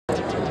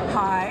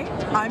Hi,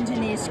 I'm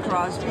Denise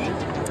Crosby,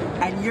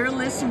 and you're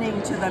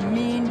listening to the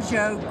Mean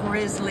Joe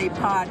Grizzly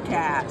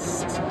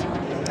podcast.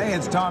 Hey,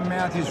 it's Tom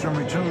Matthews from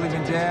Return of the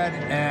Living Dead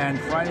and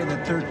Friday the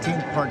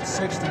 13th, Part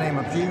 6, to name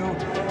a few.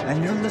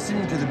 And you're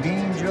listening to the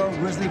Mean Joe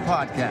Grizzly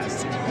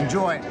podcast.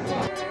 Enjoy.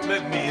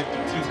 Let me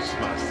introduce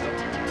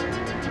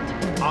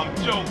myself. I'm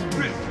Joe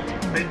Grizzly,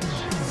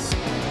 bitch.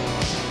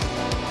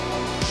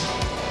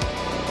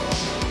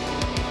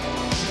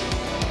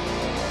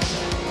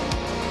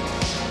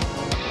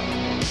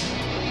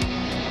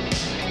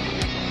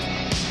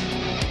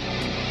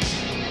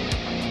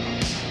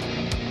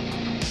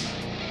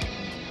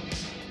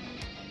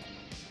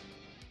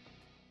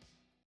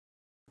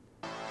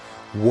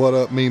 What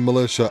up, Mean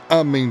Militia?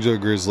 I'm Mean Joe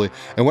Grizzly,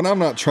 and when I'm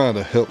not trying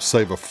to help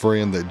save a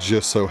friend that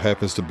just so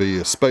happens to be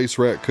a space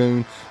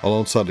raccoon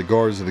alongside the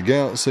Guardians of the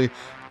Galaxy,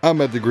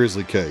 I'm at the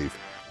Grizzly Cave,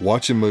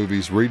 watching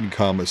movies, reading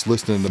comics,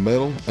 listening to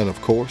metal, and of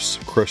course,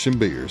 crushing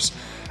beers.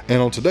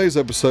 And on today's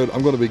episode,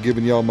 I'm going to be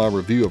giving y'all my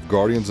review of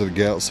Guardians of the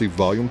Galaxy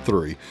Volume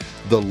 3,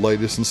 the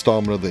latest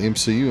installment of the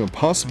MCU and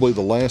possibly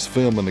the last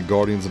film in the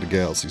Guardians of the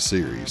Galaxy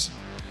series.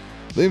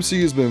 The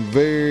MCU has been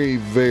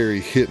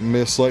very hit and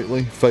miss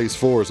lately. Phase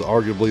 4 is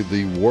arguably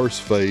the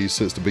worst phase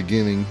since the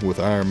beginning with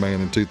Iron Man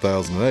in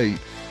 2008.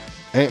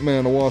 Ant-Man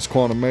and the Wasp: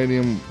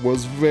 Quantumanium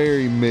was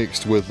very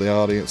mixed with the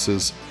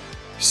audiences.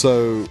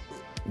 So,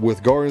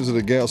 with Guardians of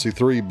the Galaxy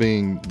 3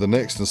 being the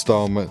next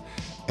installment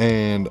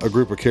and a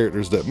group of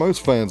characters that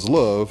most fans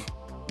love,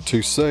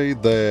 to say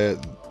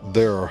that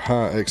there are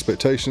high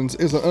expectations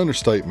is an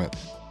understatement.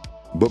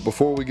 But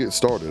before we get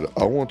started,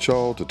 I want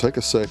y'all to take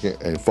a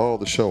second and follow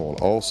the show on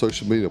all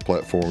social media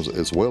platforms,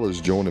 as well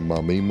as joining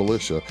my Mean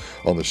Militia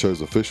on the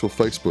show's official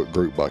Facebook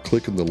group by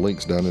clicking the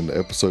links down in the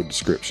episode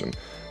description.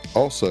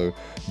 Also,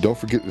 don't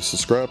forget to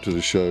subscribe to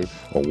the show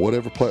on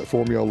whatever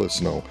platform y'all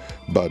listen on.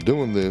 By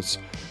doing this,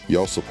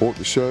 y'all support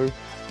the show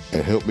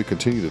and help me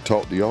continue to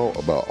talk to y'all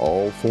about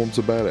all forms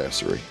of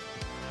badassery.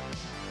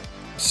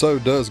 So,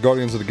 does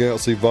Guardians of the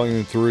Galaxy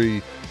Volume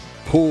 3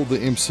 pull the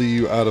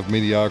MCU out of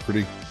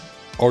mediocrity?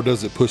 Or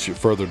does it push it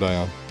further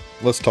down?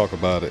 Let's talk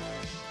about it.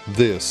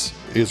 This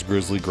is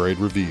Grizzly Grade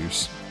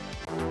Reviews.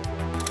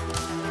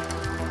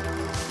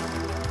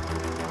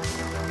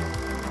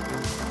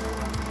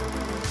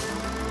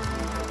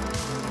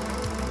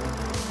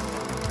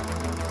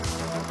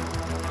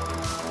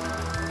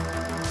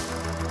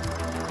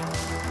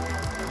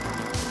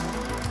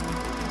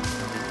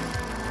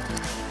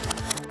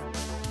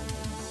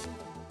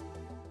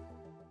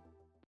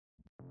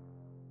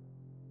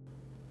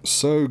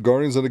 So,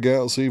 Guardians of the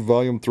Galaxy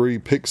Volume 3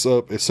 picks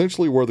up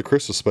essentially where the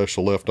Christmas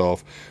special left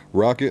off.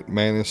 Rocket,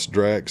 Mantis,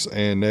 Drax,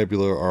 and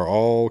Nebula are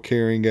all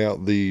carrying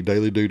out the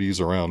daily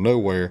duties around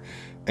nowhere,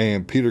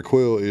 and Peter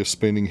Quill is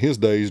spending his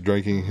days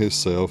drinking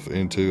himself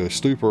into a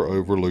stupor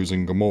over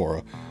losing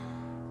Gamora.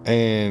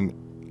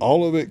 And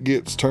all of it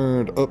gets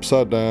turned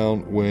upside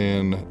down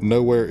when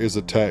Nowhere is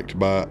attacked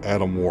by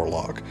Adam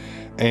Warlock.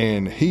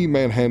 And he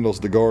manhandles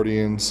the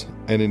Guardians,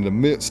 and in the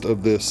midst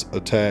of this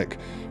attack,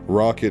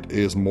 Rocket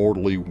is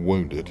mortally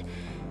wounded.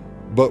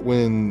 But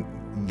when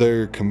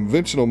their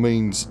conventional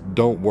means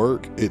don't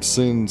work, it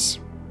sends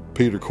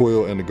Peter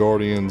Quill and the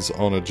Guardians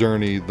on a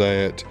journey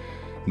that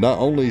not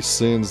only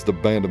sends the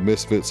band of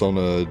misfits on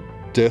a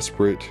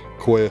desperate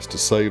quest to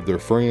save their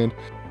friend,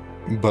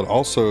 but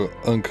also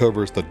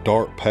uncovers the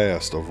dark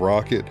past of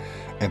Rocket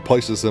and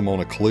places them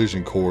on a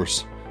collision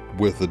course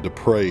with the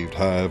depraved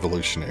High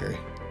Evolutionary.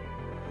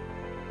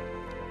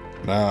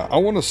 Now, I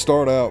want to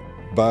start out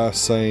by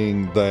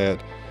saying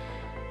that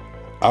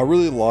I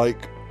really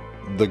like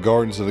the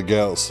Guardians of the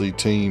Galaxy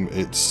team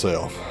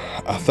itself.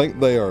 I think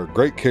they are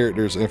great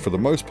characters, and for the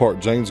most part,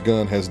 James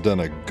Gunn has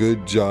done a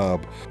good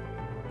job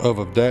of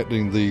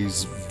adapting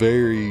these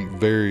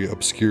very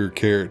obscure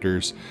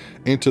characters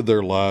into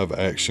their live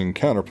action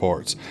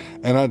counterparts.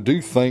 And I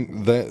do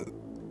think that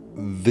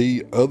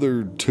the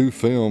other two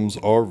films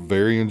are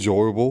very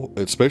enjoyable,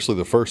 especially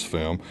the first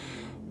film,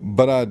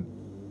 but I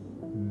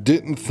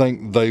didn't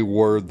think they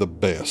were the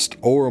best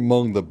or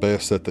among the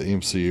best that the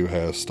MCU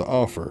has to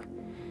offer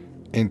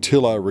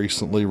until I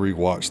recently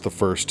rewatched the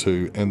first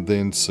two and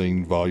then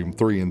seen Volume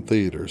 3 in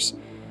theaters.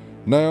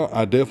 Now,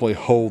 I definitely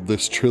hold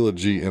this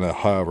trilogy in a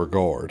high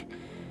regard.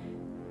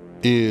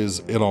 Is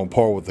it on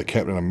par with the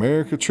Captain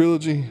America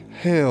trilogy?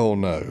 Hell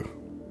no.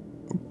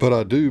 But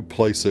I do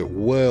place it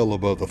well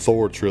above the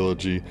Thor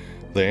trilogy,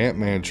 the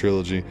Ant-Man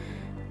trilogy,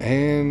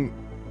 and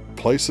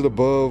place it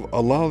above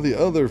a lot of the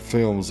other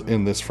films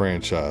in this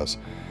franchise.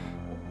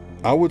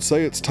 I would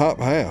say it's top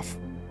half,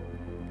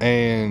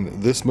 and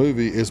this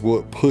movie is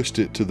what pushed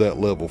it to that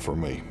level for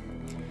me.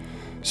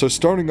 So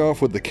starting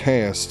off with the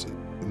cast,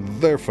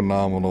 they're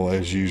phenomenal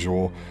as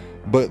usual,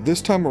 but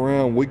this time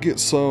around we get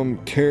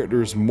some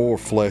characters more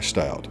fleshed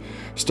out,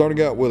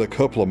 starting out with a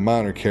couple of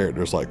minor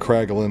characters like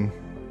Kraglin,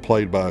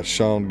 played by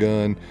Sean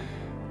Gunn.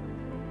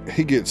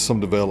 He gets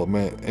some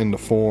development in the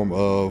form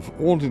of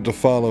wanting to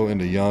follow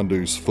into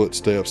Yondu's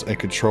footsteps and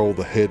control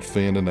the head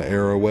fin and the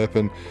arrow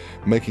weapon,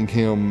 making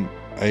him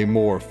a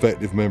more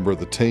effective member of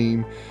the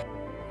team.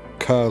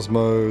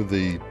 Cosmo,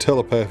 the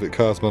telepathic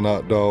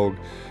cosmonaut dog,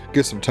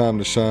 gets some time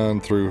to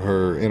shine through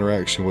her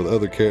interaction with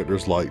other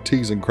characters like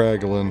teasing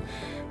Kraglin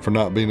for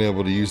not being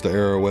able to use the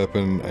arrow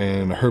weapon,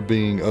 and her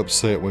being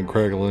upset when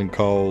Kraglin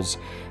calls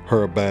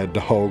her a bad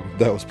dog.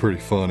 That was pretty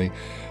funny.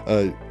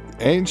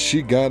 And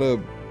she got a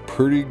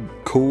pretty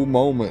cool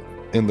moment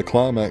in the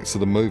climax of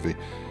the movie.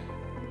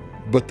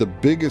 But the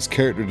biggest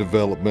character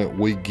development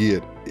we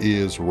get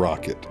is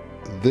Rocket.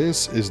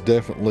 This is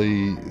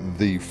definitely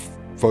the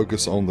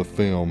focus on the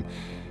film,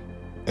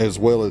 as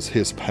well as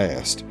his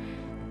past.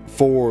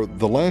 For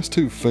the last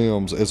two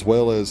films, as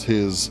well as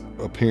his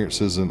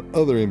appearances in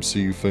other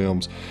MCU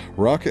films,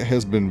 Rocket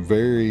has been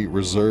very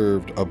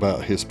reserved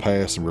about his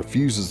past and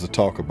refuses to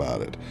talk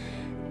about it.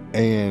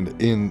 And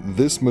in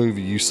this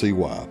movie, you see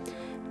why.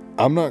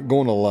 I'm not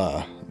going to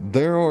lie,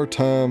 there are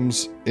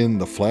times in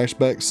the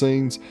flashback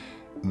scenes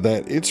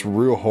that it's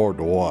real hard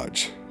to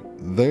watch.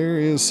 There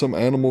is some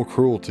animal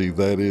cruelty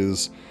that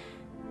is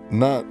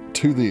not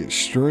to the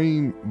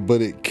extreme,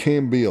 but it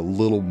can be a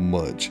little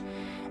much.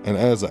 And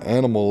as an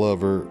animal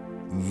lover,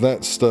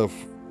 that stuff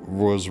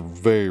was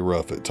very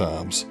rough at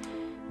times,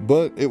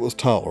 but it was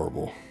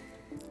tolerable.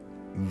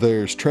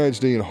 There's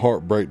tragedy and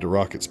heartbreak to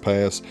Rocket's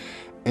past,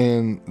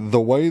 and the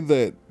way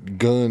that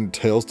Gunn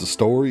tells the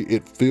story,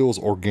 it feels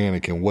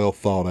organic and well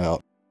thought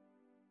out.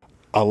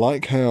 I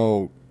like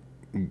how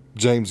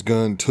James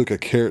Gunn took a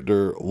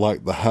character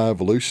like the High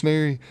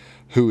Evolutionary,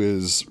 who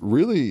is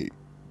really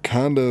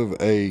kind of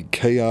a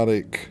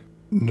chaotic,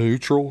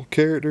 neutral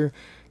character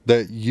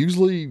that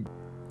usually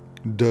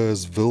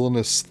does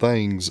villainous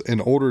things in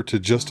order to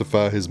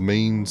justify his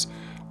means,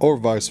 or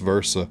vice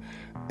versa,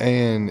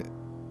 and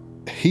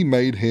he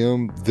made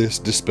him this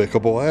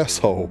despicable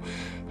asshole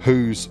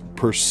whose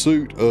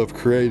pursuit of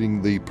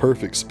creating the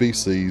perfect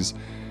species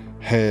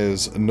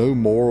has no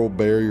moral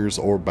barriers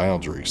or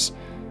boundaries.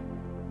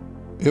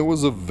 It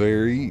was a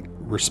very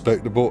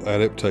respectable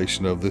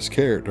adaptation of this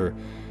character,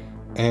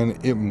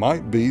 and it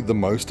might be the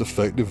most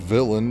effective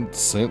villain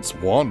since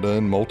Wanda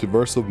in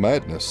Multiverse of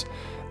Madness.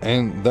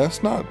 And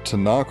that's not to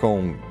knock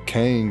on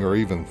Kang or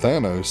even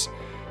Thanos,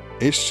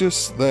 it's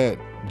just that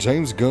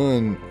James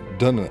Gunn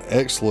done an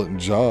excellent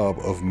job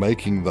of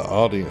making the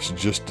audience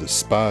just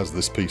despise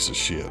this piece of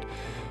shit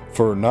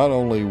for not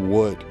only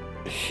what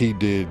he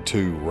did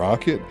to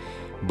Rocket,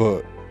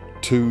 but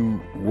to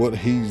what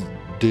he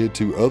did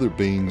to other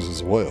beings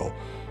as well.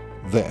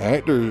 The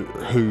actor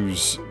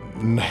whose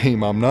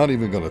name I'm not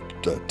even going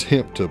to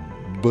attempt to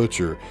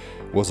butcher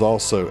was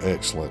also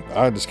excellent.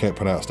 I just can't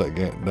pronounce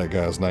that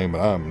guy's name,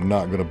 and I'm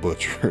not going to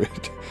butcher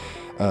it.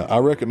 I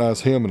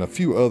recognize him and a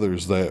few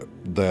others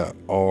that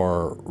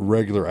are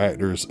regular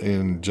actors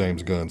in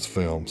James Gunn's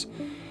films.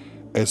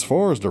 As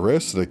far as the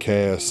rest of the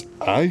cast,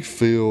 I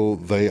feel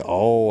they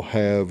all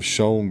have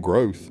shown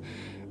growth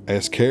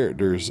as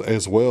characters,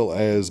 as well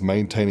as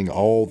maintaining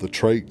all the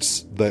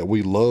traits that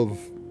we love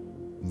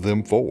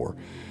them for.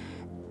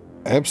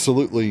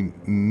 Absolutely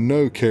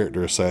no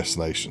character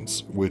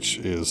assassinations, which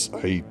is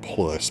a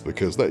plus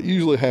because that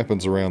usually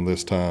happens around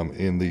this time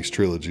in these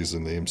trilogies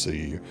in the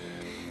MCU.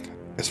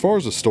 As far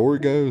as the story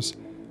goes,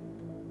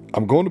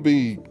 I'm going to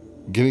be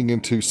getting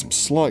into some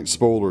slight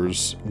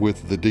spoilers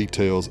with the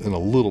details in a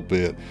little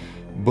bit,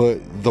 but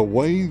the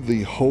way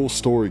the whole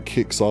story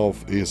kicks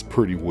off is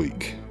pretty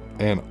weak.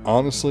 And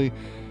honestly,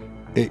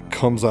 it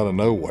comes out of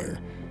nowhere.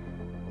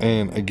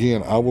 And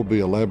again, I will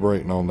be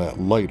elaborating on that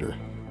later.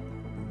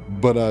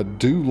 But I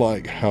do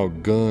like how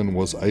Gunn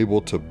was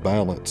able to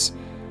balance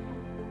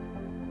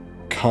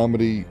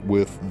comedy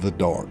with the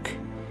dark.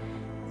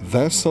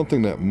 That's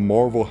something that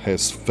Marvel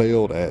has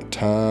failed at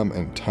time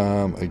and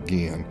time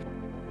again.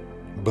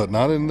 But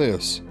not in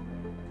this.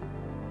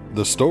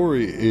 The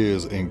story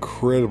is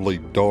incredibly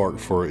dark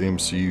for an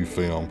MCU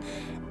film,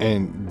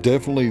 and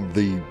definitely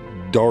the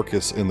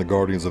darkest in the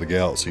Guardians of the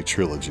Galaxy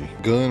trilogy.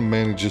 Gunn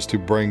manages to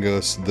bring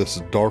us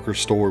this darker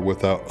story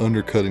without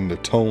undercutting the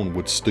tone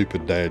with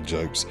stupid dad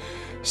jokes.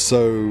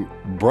 So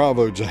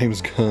bravo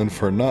James Gunn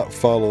for not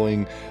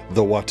following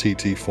the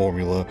Waititi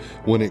formula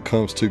when it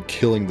comes to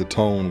killing the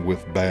tone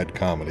with bad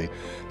comedy.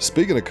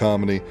 Speaking of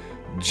comedy,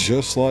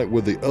 just like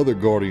with the other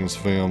Guardians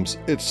films,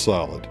 it's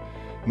solid.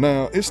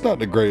 Now, it's not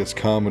the greatest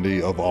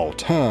comedy of all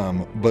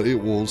time, but it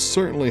will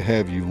certainly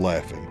have you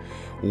laughing.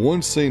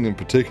 One scene in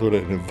particular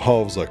that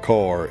involves a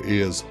car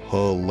is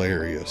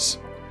hilarious.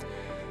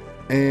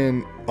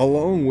 And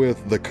along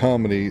with the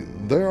comedy,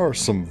 there are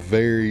some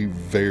very,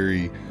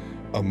 very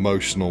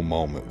emotional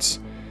moments.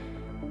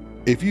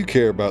 If you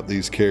care about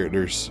these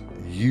characters,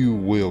 you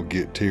will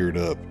get teared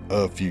up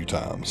a few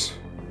times.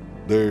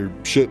 There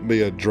shouldn't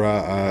be a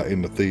dry eye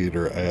in the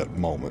theater at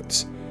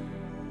moments.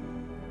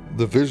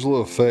 The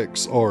visual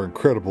effects are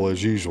incredible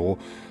as usual,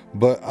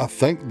 but I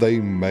think they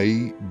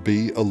may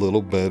be a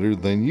little better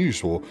than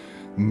usual.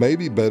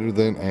 Maybe better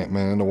than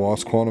Ant-Man and the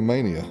Wasp: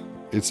 Quantumania.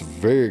 It's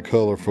very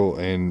colorful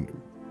and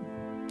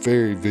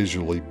very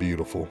visually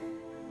beautiful.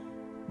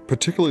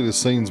 Particularly the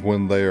scenes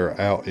when they are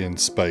out in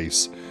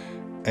space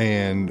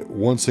And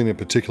one scene in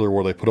particular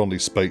where they put on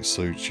these space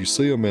suits, you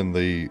see them in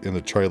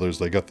the trailers.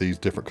 They got these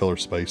different color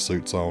space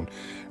suits on,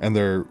 and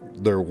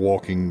they're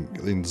walking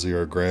in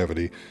zero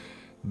gravity.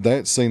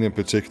 That scene in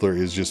particular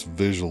is just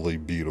visually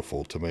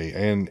beautiful to me.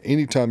 And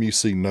anytime you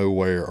see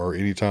Nowhere, or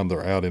anytime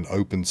they're out in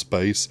open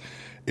space,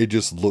 it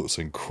just looks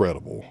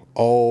incredible.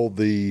 All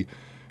the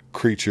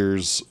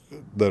creatures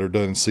that are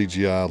done in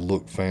CGI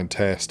look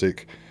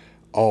fantastic.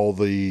 All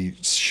the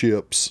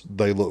ships,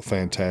 they look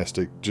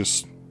fantastic.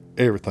 Just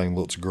everything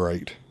looks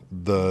great.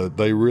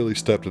 They really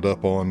stepped it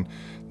up on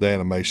the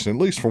animation,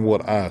 at least from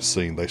what I've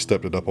seen. They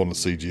stepped it up on the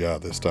CGI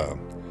this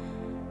time.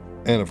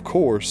 And of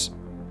course,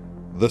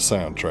 the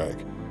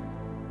soundtrack.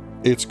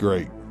 It's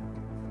great,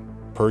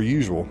 per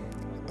usual.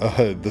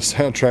 The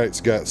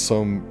soundtrack's got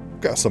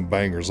some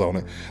bangers on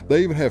it.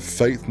 They even have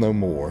Faith No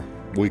More,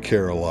 We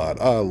Care a Lot.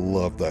 I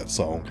love that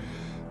song.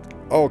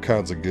 All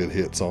kinds of good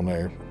hits on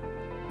there.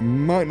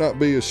 Might not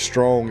be as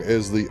strong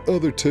as the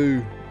other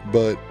two,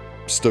 but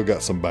still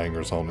got some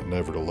bangers on it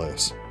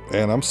nevertheless.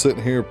 And I'm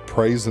sitting here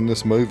praising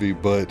this movie,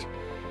 but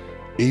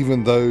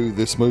even though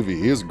this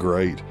movie is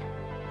great,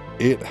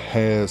 it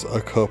has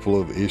a couple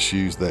of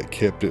issues that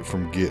kept it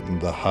from getting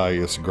the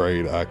highest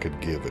grade I could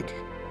give it.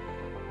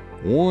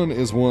 One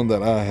is one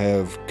that I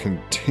have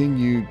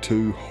continued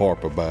to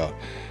harp about,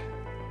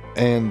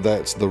 and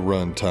that's the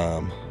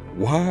runtime.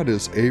 Why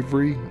does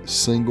every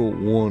single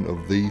one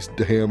of these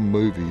damn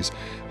movies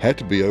have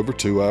to be over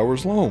 2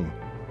 hours long?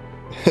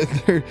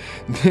 There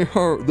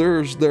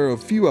are a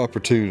few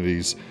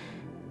opportunities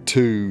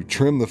to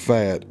trim the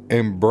fat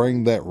and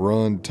bring that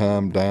run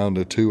time down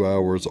to 2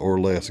 hours or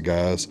less,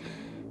 guys.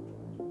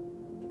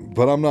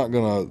 But I'm not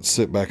going to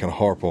sit back and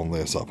harp on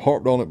this. I've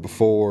harped on it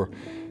before.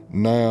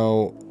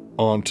 Now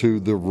on to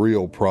the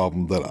real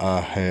problem that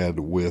I had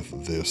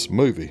with this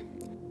movie.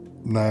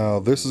 Now,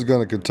 this is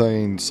going to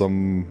contain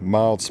some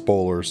mild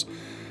spoilers,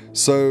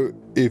 so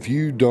if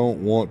you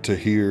don't want to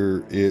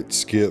hear it,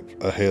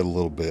 skip ahead a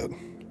little bit.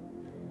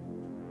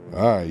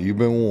 Alright, you've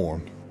been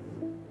warned.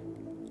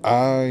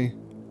 I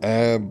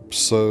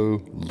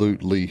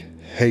absolutely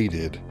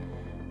hated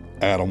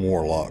Adam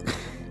Warlock.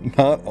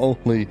 Not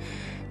only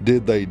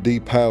did they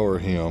depower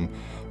him,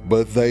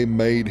 but they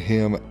made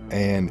him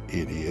an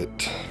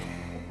idiot.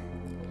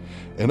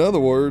 In other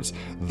words,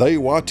 they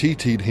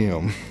Watiti'd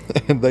him,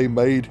 and they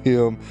made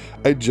him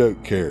a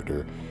joke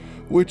character,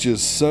 which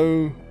is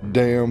so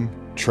damn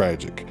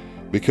tragic,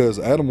 because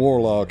Adam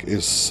Warlock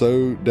is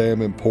so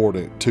damn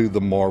important to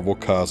the Marvel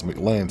cosmic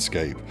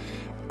landscape.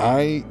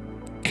 I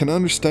can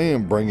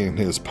understand bringing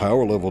his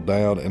power level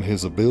down and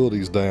his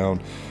abilities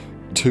down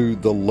to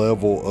the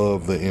level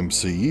of the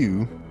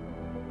MCU,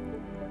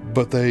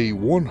 but they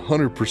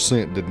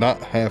 100% did not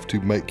have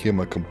to make him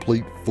a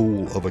complete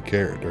fool of a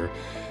character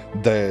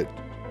that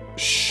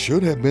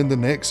should have been the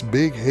next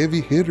big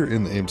heavy hitter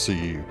in the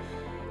MCU.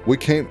 We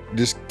can't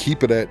just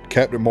keep it at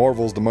Captain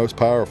Marvel's the most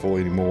powerful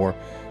anymore,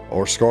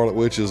 or Scarlet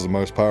Witch is the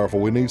most powerful.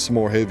 We need some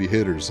more heavy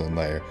hitters in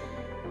there.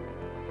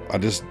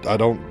 I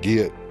don't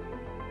get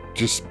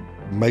just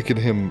making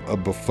him a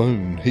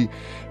buffoon.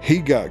 He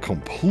got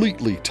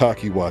completely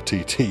Taika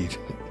Waititi'd,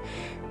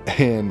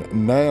 and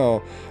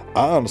now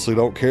I honestly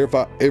don't care if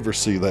I ever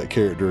see that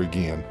character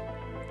again.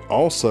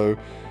 Also,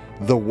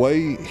 the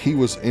way he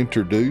was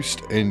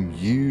introduced and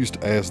used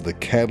as the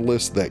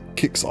catalyst that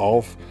kicks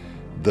off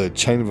the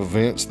chain of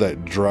events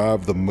that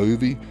drive the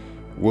movie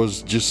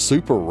was just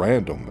super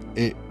random.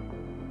 It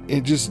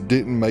just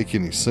didn't make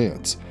any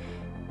sense.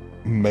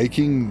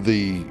 Making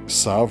the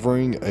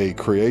Sovereign a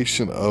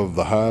creation of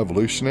the High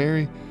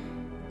Evolutionary,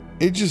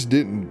 it just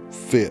didn't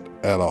fit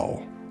at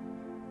all.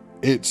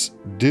 It's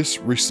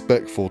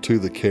disrespectful to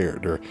the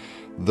character,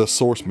 the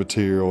source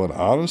material, and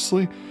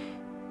honestly,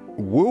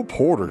 Will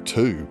Porter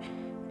too.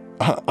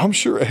 I'm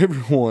sure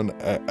everyone,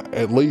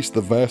 at least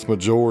the vast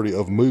majority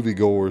of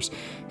moviegoers,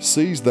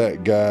 sees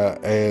that guy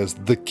as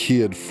the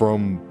kid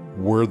from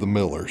We're the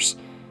Millers.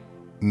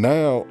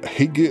 Now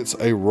he gets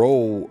a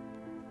role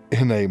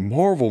in a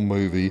Marvel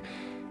movie,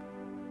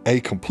 a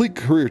complete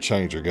career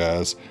changer,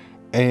 guys,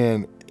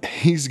 and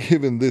he's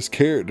given this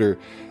character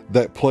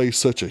that plays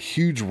such a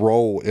huge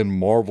role in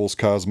Marvel's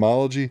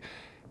cosmology,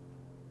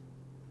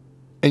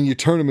 and you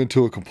turn him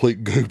into a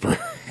complete goober.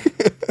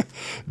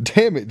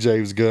 Damn it,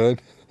 James Gunn.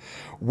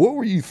 What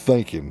were you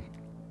thinking?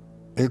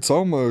 It's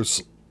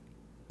almost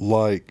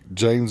like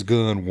James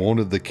Gunn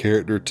wanted the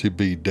character to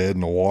be dead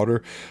in the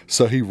water,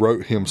 so he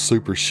wrote him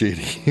super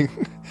shitty.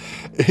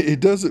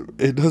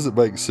 It doesn't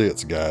make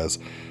sense, guys.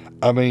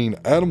 I mean,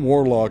 Adam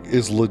Warlock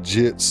is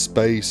legit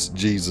space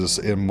Jesus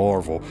in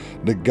Marvel.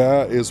 The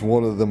guy is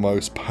one of the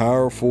most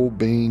powerful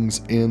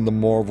beings in the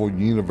Marvel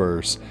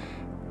universe,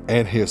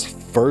 and his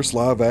first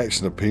live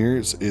action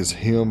appearance is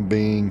him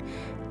being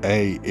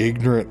a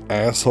ignorant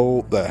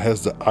asshole that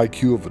has the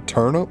IQ of a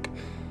turnip.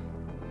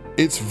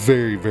 It's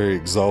very, very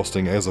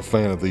exhausting as a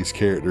fan of these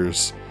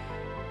characters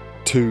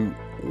to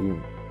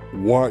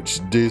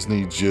watch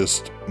Disney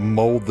just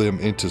mold them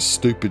into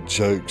stupid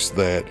jokes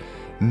that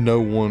no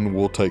one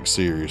will take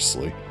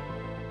seriously.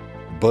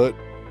 But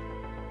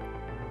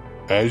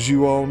as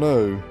you all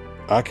know,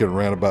 I can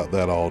rant about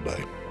that all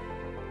day.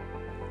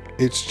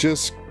 It's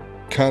just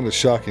kind of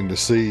shocking to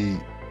see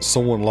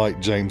someone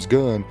like James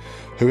Gunn,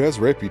 who has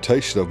a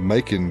reputation of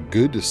making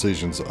good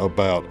decisions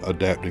about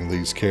adapting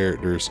these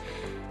characters,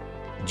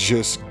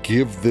 just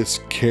give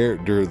this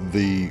character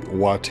the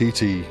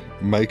Waititi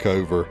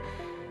makeover.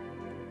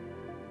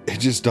 It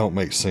just don't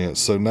make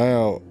sense. So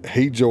now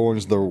he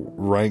joins the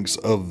ranks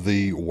of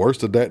the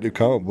worst adapted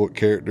comic book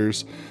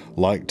characters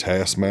like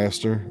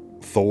Taskmaster,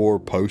 Thor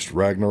post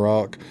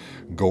Ragnarok,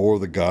 Gore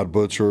the God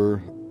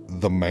Butcher,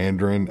 the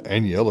Mandarin,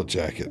 and Yellow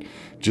Jacket,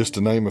 just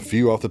to name a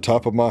few off the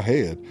top of my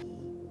head.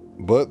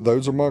 But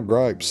those are my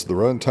gripes: the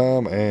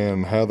runtime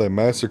and how they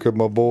massacred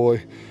my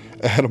boy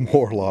Adam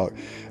Warlock.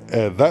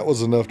 That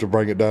was enough to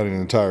bring it down an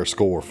entire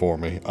score for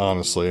me,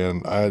 honestly.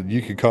 And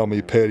you can call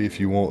me petty if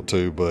you want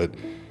to, but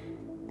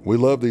we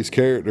love these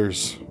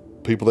characters.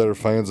 People that are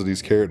fans of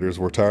these characters,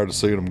 we're tired of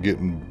seeing them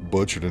getting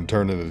butchered and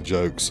turned into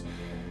jokes.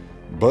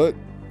 But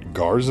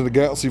Guardians of the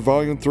Galaxy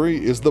Volume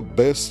 3 is the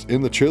best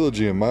in the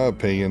trilogy, in my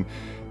opinion.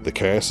 The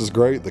cast is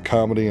great. The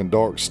comedy and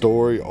dark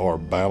story are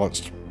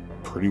balanced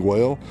pretty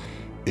well.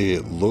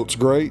 It looks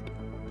great.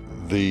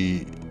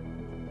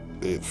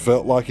 It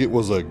felt like it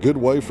was a good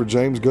way for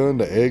James Gunn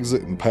to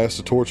exit and pass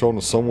the torch on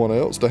to someone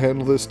else to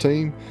handle this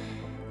team.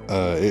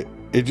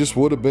 It just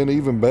would have been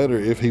even better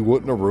if he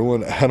wouldn't have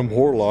ruined Adam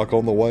Warlock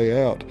on the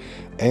way out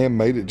and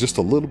made it just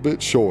a little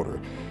bit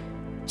shorter.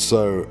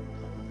 So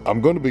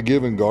I'm going to be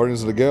giving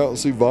Guardians of the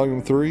Galaxy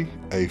Volume 3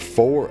 a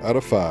 4 out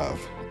of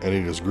 5, and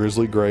it is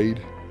Grizzly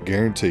grade,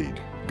 guaranteed.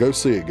 Go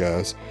see it,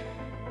 guys.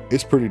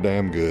 It's pretty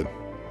damn good.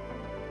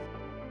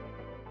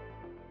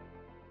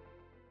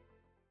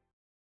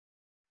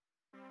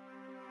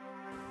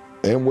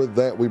 And with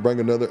that, we bring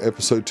another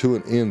episode to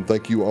an end.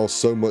 Thank you all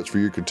so much for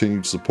your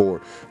continued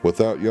support.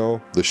 Without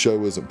y'all, the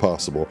show isn't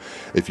possible.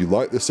 If you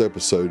like this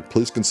episode,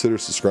 please consider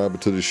subscribing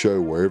to the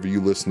show wherever you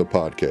listen to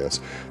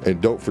podcasts.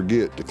 And don't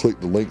forget to click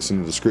the links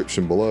in the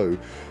description below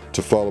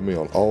to follow me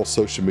on all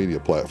social media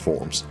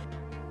platforms.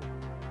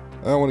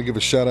 I want to give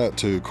a shout out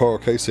to Carl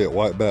Casey at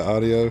White Bat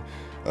Audio.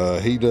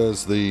 He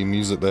does the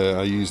music that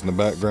I use in the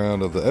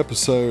background of the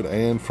episode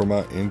and for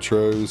my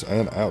intros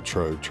and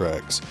outro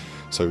tracks.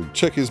 So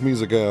check his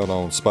music out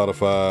on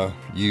Spotify,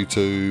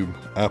 YouTube,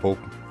 Apple,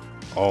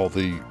 all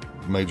the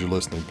major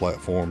listening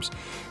platforms.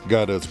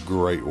 Guy does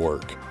great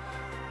work.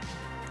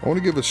 I want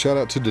to give a shout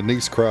out to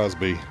Denise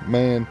Crosby.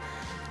 Man,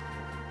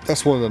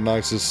 that's one of the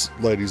nicest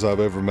ladies I've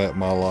ever met in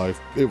my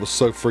life. It was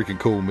so freaking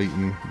cool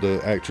meeting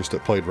the actress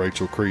that played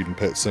Rachel Creed in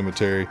Pet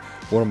Sematary,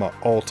 one of my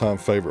all-time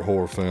favorite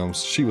horror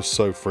films. She was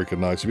so freaking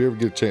nice. If you ever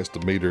get a chance to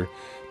meet her,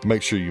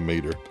 make sure you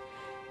meet her.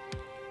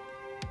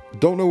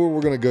 Don't know where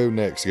we're going to go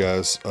next,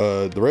 guys.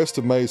 The rest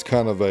of May is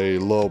kind of a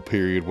lull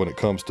period when it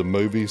comes to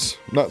movies.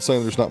 I'm not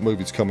saying there's not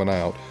movies coming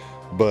out,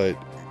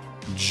 but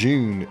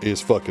June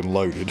is fucking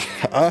loaded.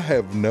 I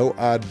have no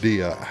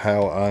idea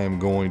how I am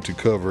going to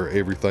cover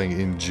everything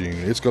in June.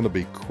 It's going to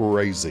be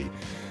crazy.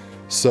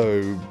 So,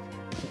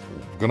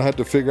 I'm going to have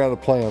to figure out a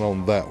plan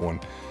on that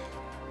one.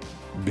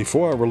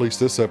 Before I release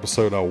this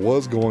episode, I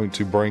was going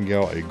to bring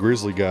out a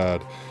Grizzly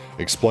guide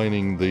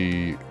explaining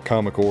the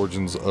comic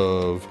origins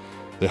of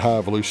the High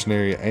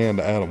Evolutionary and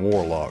Adam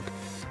Warlock,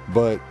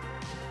 but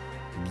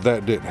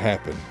that didn't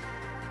happen.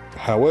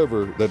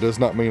 However, that does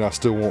not mean I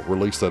still won't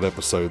release that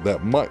episode.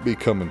 That might be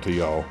coming to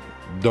y'all.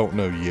 Don't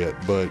know yet,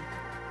 but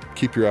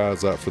keep your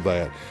eyes out for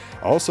that.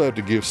 I also have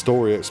to give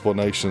story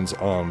explanations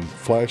on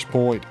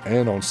Flashpoint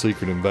and on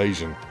Secret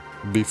Invasion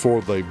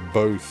before they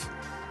both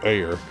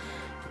air,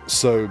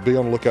 so be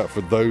on the lookout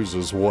for those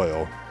as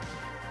well.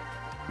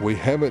 We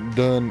haven't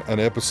done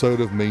an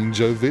episode of Mean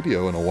Joe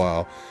Video in a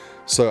while,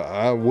 so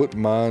I wouldn't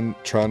mind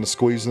trying to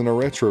squeeze in a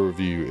retro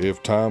review.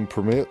 If time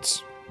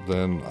permits,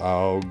 then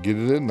I'll get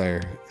it in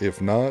there.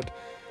 If not,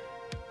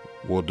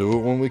 we'll do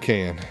it when we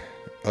can.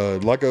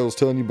 Like I was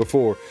telling you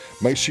before,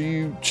 make sure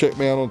you check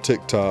me out on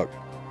TikTok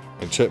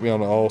and check me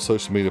on all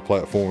social media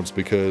platforms,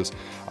 because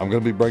I'm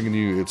going to be bringing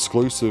you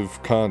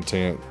exclusive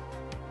content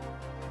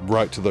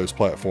right to those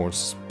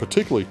platforms,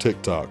 particularly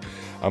TikTok.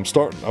 I'm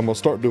going to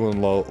start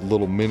doing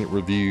little minute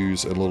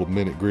reviews and little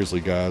minute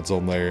Grizzly guides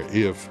on there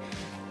if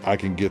I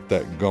can get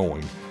that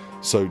going.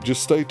 So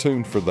just stay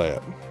tuned for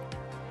that.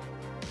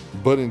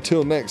 But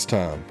until next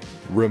time,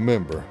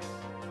 remember,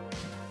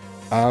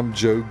 I'm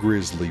Joe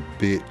Grizzly,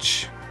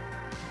 bitch.